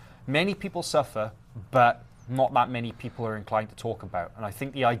which many people suffer, but not that many people are inclined to talk about. And I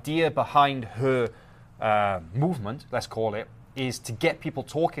think the idea behind her movement, let's call it, is to get people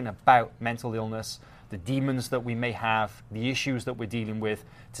talking about mental illness the demons that we may have, the issues that we're dealing with,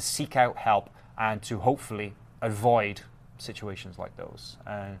 to seek out help and to hopefully avoid situations like those.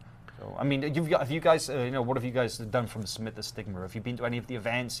 So, I mean, have you guys, what have you guys done from Submit the Stigma? Have you been to any of the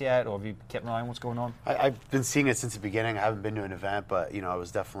events yet, or have you kept an eye on what's going on? I've been seeing it since the beginning. I haven't been to an event, but I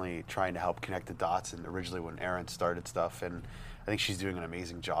was definitely trying to help connect the dots. And originally, when Erin started stuff, and I think she's doing an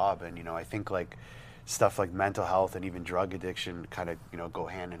amazing job. And I think like stuff like mental health and even drug addiction kind of go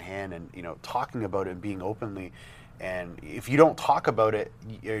hand in hand. And talking about it and being openly. And if you don't talk about it,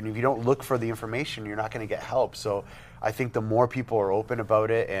 and if you don't look for the information, you're not going to get help. So I think the more people are open about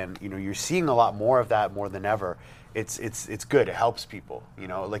it, and you're seeing a lot more of that more than ever. It's good. It helps people.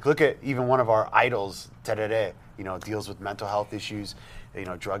 Like look at even one of our idols, Terere. Deals with mental health issues,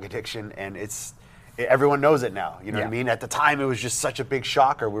 drug addiction, and everyone knows it now. You know what I mean? At the time, it was just such a big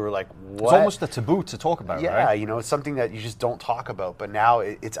shocker. We were like, what? It's almost a taboo to talk about, right? Yeah, it's something that you just don't talk about. But now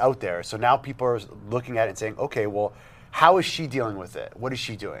it's out there. So now people are looking at it and saying, okay, well, how is she dealing with it? What is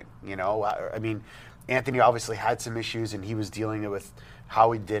she doing? I mean, Anthony obviously had some issues, and he was dealing with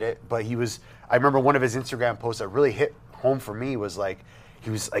how he did it. But I remember one of his Instagram posts that really hit home for me was like, he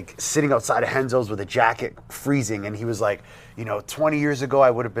was like sitting outside of Henzo's with a jacket, freezing, and he was like, 20 years ago I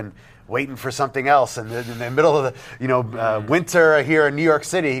would have been waiting for something else, and in the middle of the winter here in New York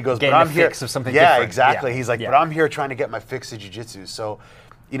City, he goes, getting but I'm a here. Fix of something yeah, different. exactly. Yeah. He's like, but I'm here trying to get my fix of jiu-jitsu. So,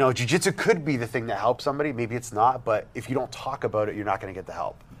 jiu-jitsu could be the thing that helps somebody. Maybe it's not, but if you don't talk about it, you're not going to get the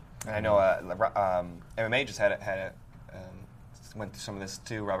help. And I know MMA just went through some of this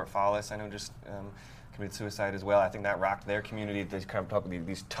too. Robert Follis, I know, just committed suicide as well. I think that rocked their community. They kind of talk about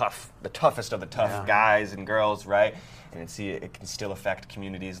the toughest of the tough guys and girls, right? And it can still affect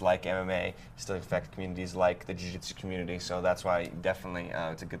communities like MMA, still affect communities like the jiu-jitsu community. So that's why definitely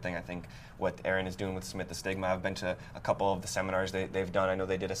it's a good thing. I think what Erin is doing with Submit the Stigma. I've been to a couple of the seminars they've done. I know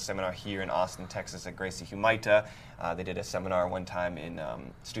they did a seminar here in Austin, Texas at Gracie Humaita. They did a seminar one time in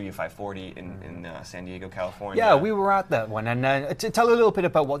Studio 540 in San Diego, California. Yeah, we were at that one. And tell a little bit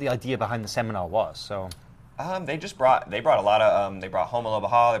about what the idea behind the seminar was. So, they brought a lot of they brought Homo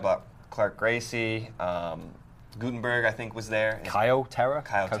Bahal, they brought Clark Gracie. Gutenberg, I think, was there. Kyle Terra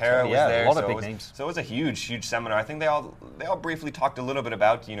was there. A lot of big names. So it was a huge seminar. I think they all briefly talked a little bit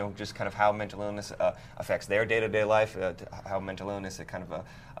about, just kind of how mental illness affects their day-to-day life, how mental illness kind of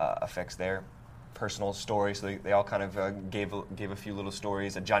affects their personal stories. So they all kind of gave a few little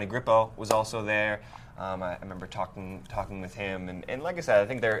stories. Johnny Grippo was also there. I remember talking with him, and like I said, I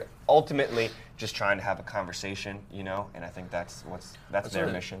think they're ultimately just trying to have a conversation, and I think that's their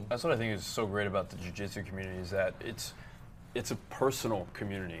mission. That's what I think is so great about the jiu-jitsu community, is that it's a personal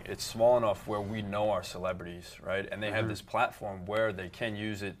community. It's small enough where we know our celebrities, right? And they have this platform where they can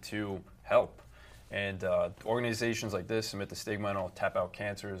use it to help. And organizations like this, Submit the Stigma, and Tap Out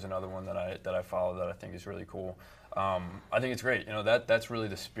Cancer is another one that I follow that I think is really cool. I think it's great. That's really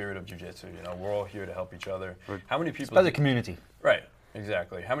the spirit of jiu-jitsu. We're all here to help each other. How many people? It's about the community. Right.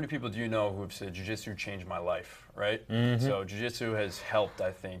 Exactly. How many people do you know who have said jiu-jitsu changed my life? Right. Mm-hmm. So jiu-jitsu has helped,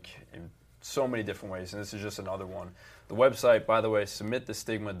 I think, in so many different ways, and this is just another one. The website, by the way,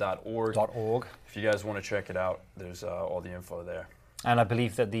 submitthestigma.org. If you guys want to check it out, there's all the info there. And I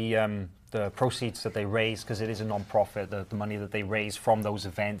believe that the proceeds that they raise, because it is a non-profit, the money that they raise from those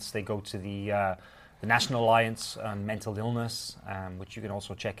events, they go to the National Alliance on Mental Illness, which you can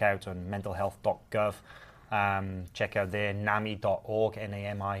also check out on mentalhealth.gov. Check out there, NAMI.org,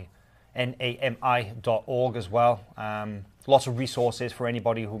 NAMI.org as well. Lots of resources for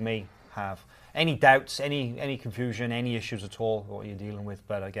anybody who may have any doubts, any confusion, any issues at all, what you're dealing with.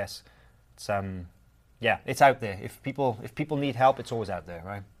 But I guess it's it's out there. If people need help, it's always out there,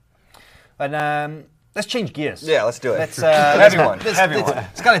 right? And let's change gears. Yeah, let's do it. Let's, heavy one.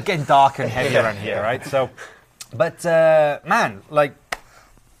 It's kind of getting darker and heavier around here, right? So, but man, like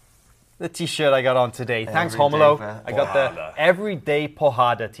the T-shirt I got on today. Thanks, Homolo. I got the Everyday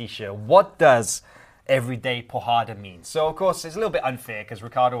Porrada T-shirt. What does Everyday Porrada mean? So, of course, it's a little bit unfair because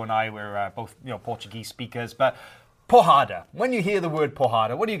Ricardo and I were both Portuguese speakers. But Porrada. When you hear the word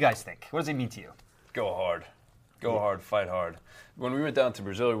Porrada, what do you guys think? What does it mean to you? Go hard. Go hard, fight hard. When we went down to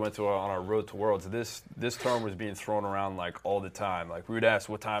Brazil, we went on our road to Worlds. This term was being thrown around like all the time. Like we would ask,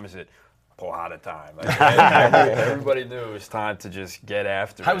 "What time is it?" Porrada time. Like, everybody knew it was time to just get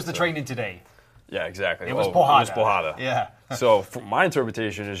after it. How was the training today? Yeah, exactly. It was Porrada. It was Porrada. Yeah. So my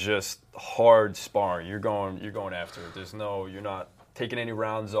interpretation is just hard sparring. You're going after it. You're not taking any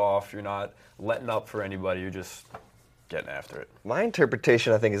rounds off. You're not letting up for anybody. You're just getting after it. My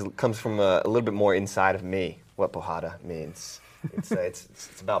interpretation, I think, comes from a little bit more inside of me, what Porrada means.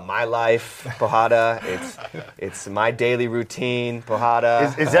 It's about my life, Pojada. It's my daily routine,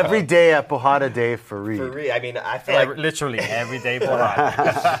 Pojada. Is every day a Pojada day for Reed? For Reed, I mean, I feel like literally every day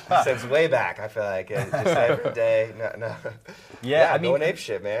Pojada. since way back, I feel like just every day. No. Yeah, I mean, going ape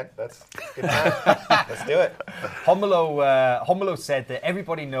shit, man. That's good time. Let's do it. Homulo said that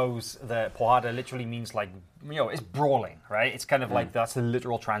everybody knows that Pojada literally means like, it's brawling, right? It's kind of like, that's the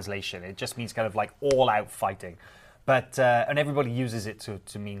literal translation. It just means kind of like all out fighting. But and everybody uses it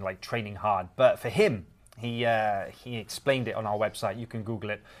to mean like training hard. But for him, he explained it on our website. You can Google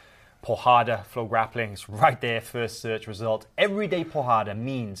it. Pojada flow grappling. It's right there, first search result. Everyday Pojada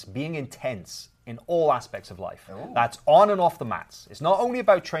means being intense in all aspects of life. Ooh. That's on and off the mats. It's not only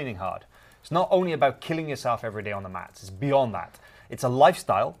about training hard. It's not only about killing yourself every day on the mats. It's beyond that. It's a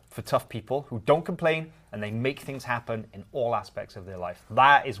lifestyle for tough people who don't complain and they make things happen in all aspects of their life.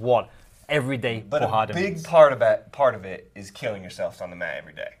 That is what everyday Pojada means. Part of it is killing yourself on the mat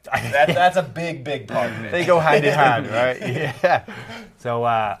every day. That's a big part of it. They go hand in hand, right? Yeah. So,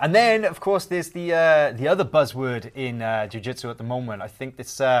 and then, of course, there's the other buzzword in jiu-jitsu at the moment. I think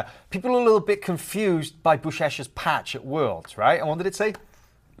it's people are a little bit confused by Bushesh's patch at Worlds, right? And what did it say?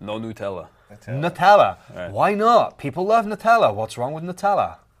 No Nutella. Nutella. Right. Why not? People love Nutella. What's wrong with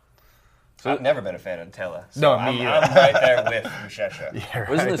Nutella? So I've never been a fan of Nutella. So No, me either. I'm right there with Bushesha. Yeah, right.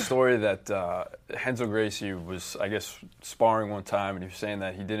 Wasn't the story that Renzo Gracie was, I guess, sparring one time, and he was saying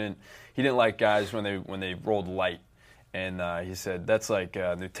that he didn't like guys when they rolled light, and he said that's like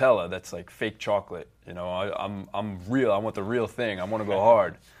Nutella, that's like fake chocolate. I'm real. I want the real thing. I want to go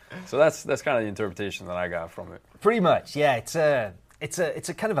hard. So that's kind of the interpretation that I got from it. Pretty much, yeah. It's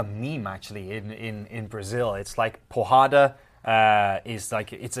a kind of a meme actually in Brazil. It's like Pojada. Is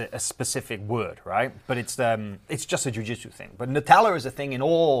like it's a specific word, right? But it's just a jiu-jitsu thing. But Nutella is a thing in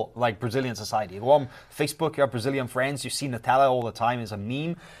all like Brazilian society. You go on Facebook, you have Brazilian friends, you see Nutella all the time as a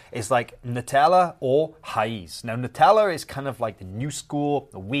meme. It's like Nutella or Raiz. Now Nutella is kind of like the new school,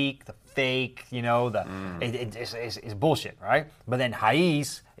 the weak, the fake, it's bullshit, right? But then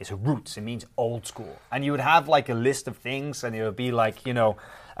Raiz is roots. It means old school. And you would have like a list of things, and it would be like Raiz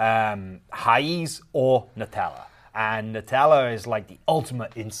or Nutella. And Nutella is like the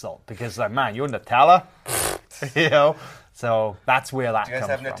ultimate insult because, like, man, you're Nutella, So that's where that comes from.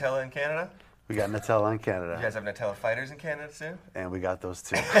 Do you guys have Nutella in Canada? We got Nutella in Canada. You guys have Nutella fighters in Canada too? And we got those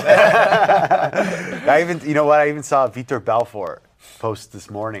too. I even saw Vitor Belfort post this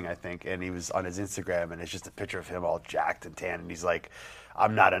morning, I think, and he was on his Instagram, and it's just a picture of him all jacked and tan, and he's like,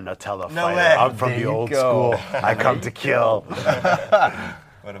 I'm not a Nutella fighter. Way. I'm from the old school. I come to kill.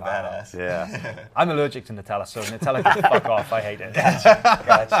 What a badass. Yeah. I'm allergic to Nutella, so Nutella can fuck off. I hate it.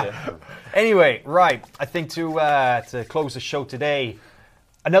 Gotcha. Anyway, right. I think to close the show today,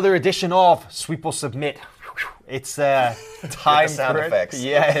 another edition of Sweep or Submit. It's time for sound effects.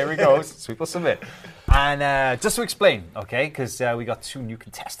 Yeah, here we go. Sweep or Submit. And just to explain, okay, because we got 2 new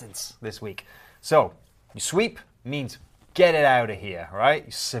contestants this week. So, you sweep means get it out of here, right?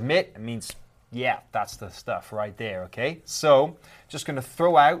 You submit, it means, yeah, that's the stuff right there, okay? So, just going to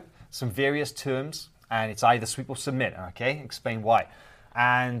throw out some various terms, and it's either sweep or submit, okay? Explain why.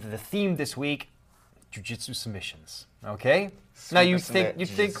 And the theme this week, jiu-jitsu submissions, okay? Now you think,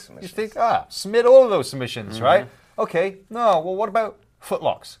 submit all of those submissions, right? Okay, no, well, what about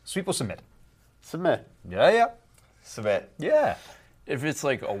footlocks? Sweep or submit? Submit. Yeah. Submit. Yeah. If it's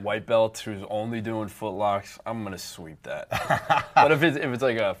like a white belt who's only doing footlocks, I'm gonna sweep that. But if it's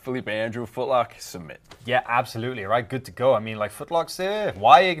like a Felipe Andrew footlock, submit. Yeah, absolutely. Right, good to go. I mean, like footlocks there.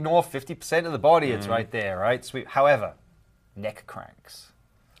 Why ignore 50% of the body? It's right there, right? Sweep. However, neck cranks.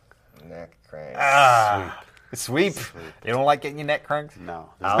 Neck cranks. Sweep. You don't like getting your neck cranked? No,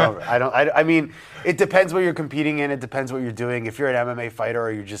 I mean, it depends what you're competing in. It depends what you're doing. If you're an MMA fighter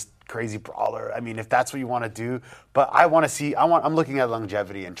or you're just crazy brawler, I mean, if that's what you want to do. But I'm looking at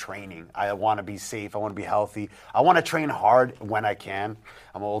longevity and training. I want to be safe. I want to be healthy. I want to train hard when I can.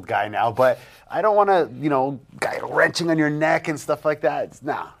 I'm an old guy now, but I don't want to, guy wrenching on your neck and stuff like that.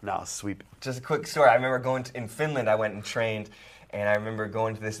 No, sweep. Just a quick story. I remember in Finland, I went and trained. And I remember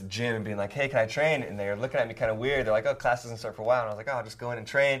going to this gym and being like, hey, can I train? And they were looking at me kind of weird. They're like, oh, class doesn't start for a while. And I was like, oh, I'll just go in and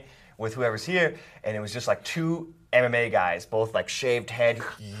train with whoever's here. And it was just like 2 MMA guys, both like shaved head,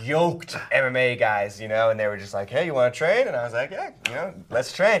 yoked MMA guys, and they were just like, hey, you want to train? And I was like, yeah,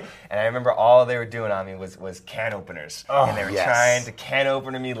 let's train. And I remember all they were doing on me was can openers. Oh, and they were trying to can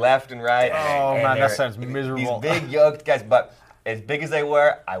opener me left and right. Oh, and man, that sounds miserable. These big yoked guys, but as big as they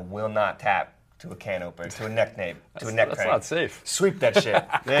were, I will not tap to a can opener, to a neck nape, to a neck crank. That's not safe. Sweep that shit.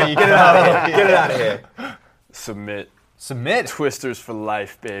 Yeah, you get it out of here. Get it out of here. Submit. Submit. Twisters for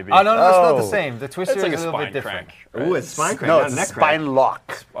life, baby. Oh, no, it's not the Oh. same. The twister It's like is a a little bit spine different. crank. Ooh, it's spine crank, No, not it's a neck spine crank.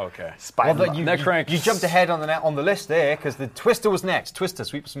 lock. Okay. Spine Well, lock. but Neck crank. you jumped ahead on the list there because the twister was next. Twister,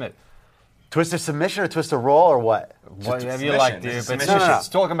 sweep, submit. Twister submission or twister roll or what? Whatever you submission. like, dude. This is But submission. submissions.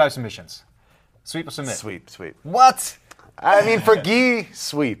 Talking about submissions. Sweep or submit? Sweep. What? I mean, for gi,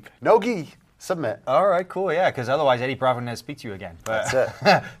 sweep. No gi, submit. All right, cool, yeah, because otherwise Eddie Bravo never speak to you again. But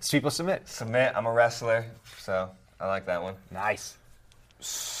That's sweep or submit? Submit. I'm a wrestler, so I like that one. Nice.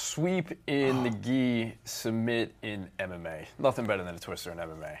 Sweep in the gi, submit in MMA. Nothing better than a twister in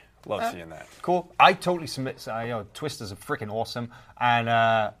MMA. Love seeing that. Cool. I totally submit. Twisters are freaking awesome, and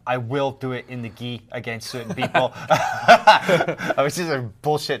I will do it in the gi against certain people. It's just a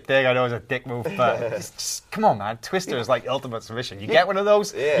bullshit thing. I know it's a dick move, but just, come on, man. Twister is like ultimate submission. You get one of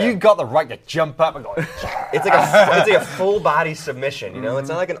those, Yeah. you got the right to jump up and go. It's like a full body submission. You know, it's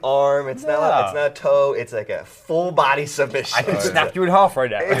not like an arm. It's not a toe. It's like a full body submission. I could snap you in half right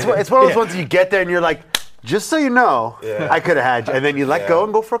now. It's one of those ones you get there and you're like, just so you know, Yeah. I could have had you. And then you let go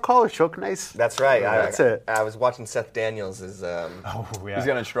and go for a collar choke. Nice. That's right. That's it. I was watching Seth Daniels' Oh, yeah. He's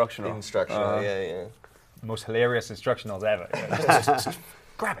got instructional. instructional. Yeah. Most hilarious instructionals ever. Just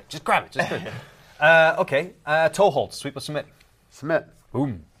grab it. Just grab it. Just do it. Okay. Toe hold. Sweep or submit? Submit.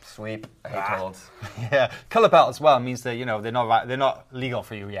 Boom. Sweep. I hate holds. Yeah. Color belt as well means that they're not legal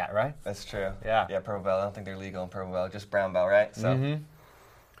for you yet, right? That's true. Yeah. Yeah, purple belt. I don't think they're legal in purple belt. Just brown belt, right? So.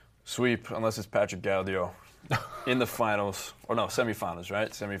 Sweep, unless it's Patrick Gaudio in the finals. Or no, semifinals, right?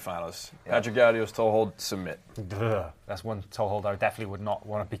 Semifinals. Yeah. Patrick Gaudio's toe hold, submit. That's one toe hold I definitely would not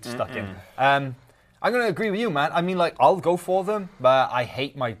want to be stuck in. I'm going to agree with you, man. I mean, like, I'll go for them, but I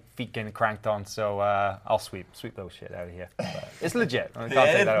hate my feet getting cranked on, so I'll sweep those shit out of here. But it's legit. I can't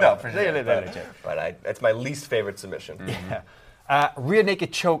take that no, away. for They're sure. legit. But it's my least favorite submission. Yeah. Rear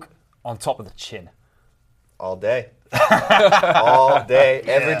naked choke on top of the chin. All day. All day.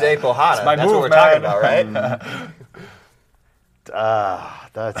 Every day Pohada. my That's move, what we're man. talking about, right?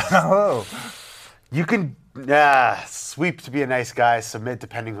 That's. Oh. You can sweep to be a nice guy, submit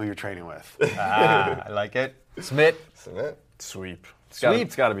depending who you're training with. I like it. Submit. Submit. Sweep. It's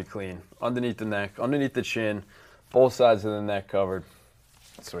Sweep. got to be clean. Underneath the neck, underneath the chin, both sides of the neck covered.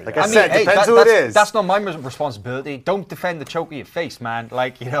 Sweet. Like I said, depends who it is. That's not my responsibility. Don't defend the choke with your face, man.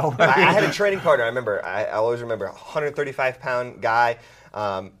 Like, I had a training partner. I always remember, a 135-pound guy,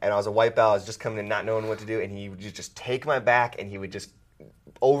 and I was a white belt. I was just coming in, not knowing what to do, and he would just take my back, and he would just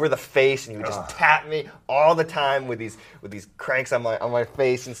over the face, and he would just tap me all the time with these cranks on my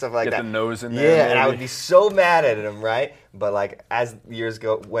face and stuff like Get that. the nose in there, Yeah, and I maybe. would be so mad at him, right? But like as years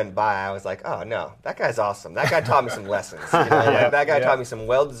went by, I was like, oh no, that guy's awesome. That guy taught me some lessons. You know? That guy taught me some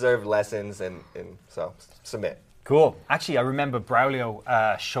well-deserved lessons, and so submit. Cool. Actually, I remember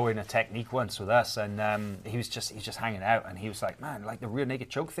Braulio showing a technique once with us, and he was just hanging out, and he was like, "Man, like the rear naked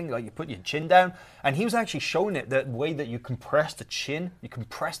choke thing, like you put your chin down," and he was actually showing it the way that you compress the chin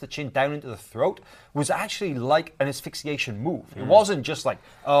down into the throat was actually like an asphyxiation move. It wasn't just like,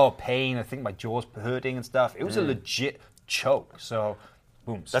 oh, pain. I think my jaw's hurting and stuff. It was a legit choke. So,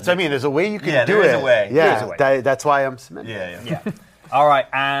 boom. That's what I mean. There's a way you can do there it. is a way. Yeah, There is a way. that's why I'm submitting. Yeah. All right,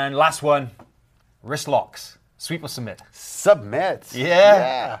 and last one, wrist locks. Sweep or submit? Submit.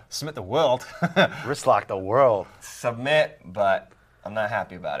 Yeah. Submit the world. Wrist lock the world. Submit, but I'm not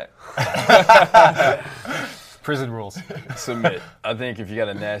happy about it. Prison rules. Submit. I think if you got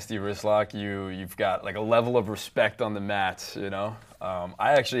a nasty wrist lock, you've got like a level of respect on the mat. You know,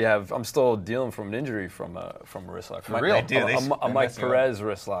 I'm still dealing from an injury from a wrist lock. For real? I do. A Mike Perez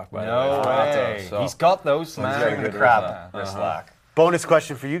wrist lock. By No the way. way. So- He's got those, got a man. good the crab wrist lock. wrist lock. Bonus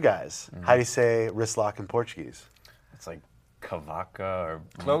question for you guys. How do you say wrist lock in Portuguese? It's like Cavaca or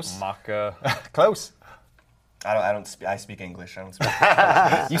Close. Maca. Close. I speak English. I don't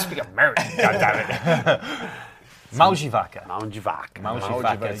speak. You speak American, goddammit. Maujivaca. Maujivac.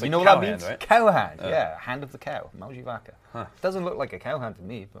 Maujivaca. It's You like know what cow that hand, means? right? Cow hand. Yeah, hand of the cow. Maujivaca. Doesn't look like a cow hand to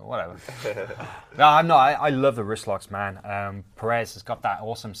me, but whatever. No, I'm not. I love the wrist locks, man. Perez has got that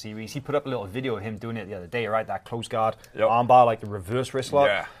awesome series. He put up a little video of him doing it the other day, right? That close guard armbar, like the reverse wrist lock.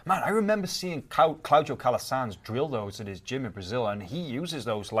 Yeah. Man, I remember seeing Claudio Calasanz drill those at his gym in Brazil, and he uses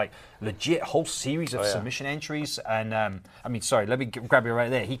those like legit whole series of submission entries. And let me grab you right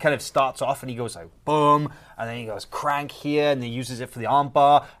there. He kind of starts off and he goes like boom, and then he goes crank here, and he uses it for the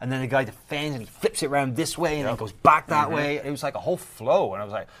armbar, and then the guy defends and he flips it around this way, and then goes back that way. It was like a whole flow, and I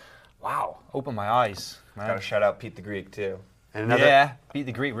was like, wow, open my eyes, man. Gotta shout out Pete the Greek too. And another, Yeah, beat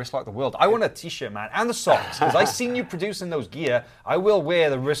the Greek, wrist lock the world. I want a t-shirt, man, and the socks, because I seen you producing those gear. I will wear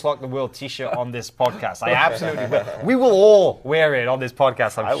the wrist lock the world t-shirt on this podcast. I absolutely will. We will all wear it on this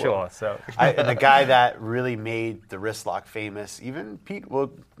podcast, I'm sure. So the guy that really made the wrist lock famous, even Pete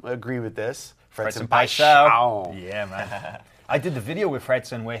will agree with this, Fredson Paixão. Yeah, man. I did the video with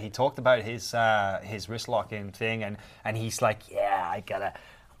Fredson where he talked about his wrist locking thing, and he's like, yeah, I got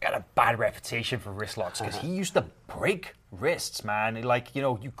a bad reputation for wrist locks because he used to break wrists, man. Like,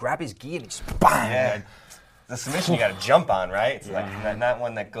 you grab his gi and it's bang. Yeah. And The submission you got to jump on, right? It's like not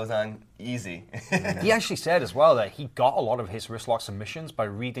one that goes on easy. he actually said as well that he got a lot of his wrist lock submissions by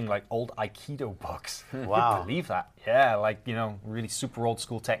reading like old Aikido books. Wow. Could believe that. Yeah, like, really super old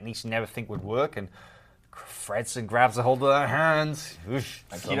school techniques you never think would work, and Fredson grabs a hold of their hands. Oof,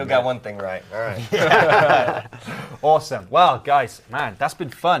 Aikido got one thing right. All right. Awesome. Well, guys, man, that's been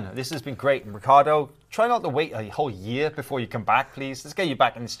fun. This has been great. And Ricardo, try not to wait a whole year before you come back, please. Let's get you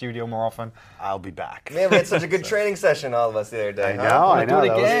back in the studio more often. I'll be back. Man, we had such a good training session, all of us, the other day. I know. Do it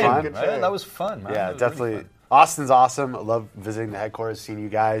That was again. fun. Good Right? training. That was fun, man. Yeah, That was definitely. really fun. Austin's awesome. I love visiting the headquarters, seeing you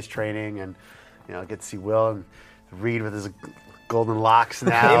guys training, and get to see Will and Reed with his golden locks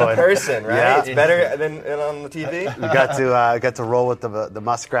now. In person, right? Yeah. It's better than on the TV. We got to roll with the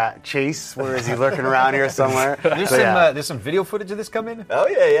muskrat chase. Where is he lurking around here somewhere? There's some video footage of this coming. Oh,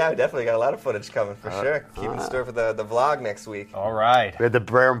 yeah. Definitely got a lot of footage coming, for sure. Keep in store for the vlog next week. All right. We had the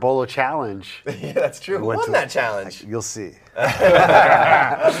Barambolo challenge. Yeah, that's true. Who won that challenge? You'll see.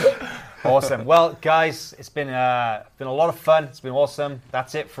 Awesome. Well, guys, it's been a lot of fun. It's been awesome.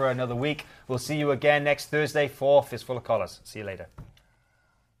 That's it for another week. We'll see you again next Thursday for Fistful of Collars. See you later.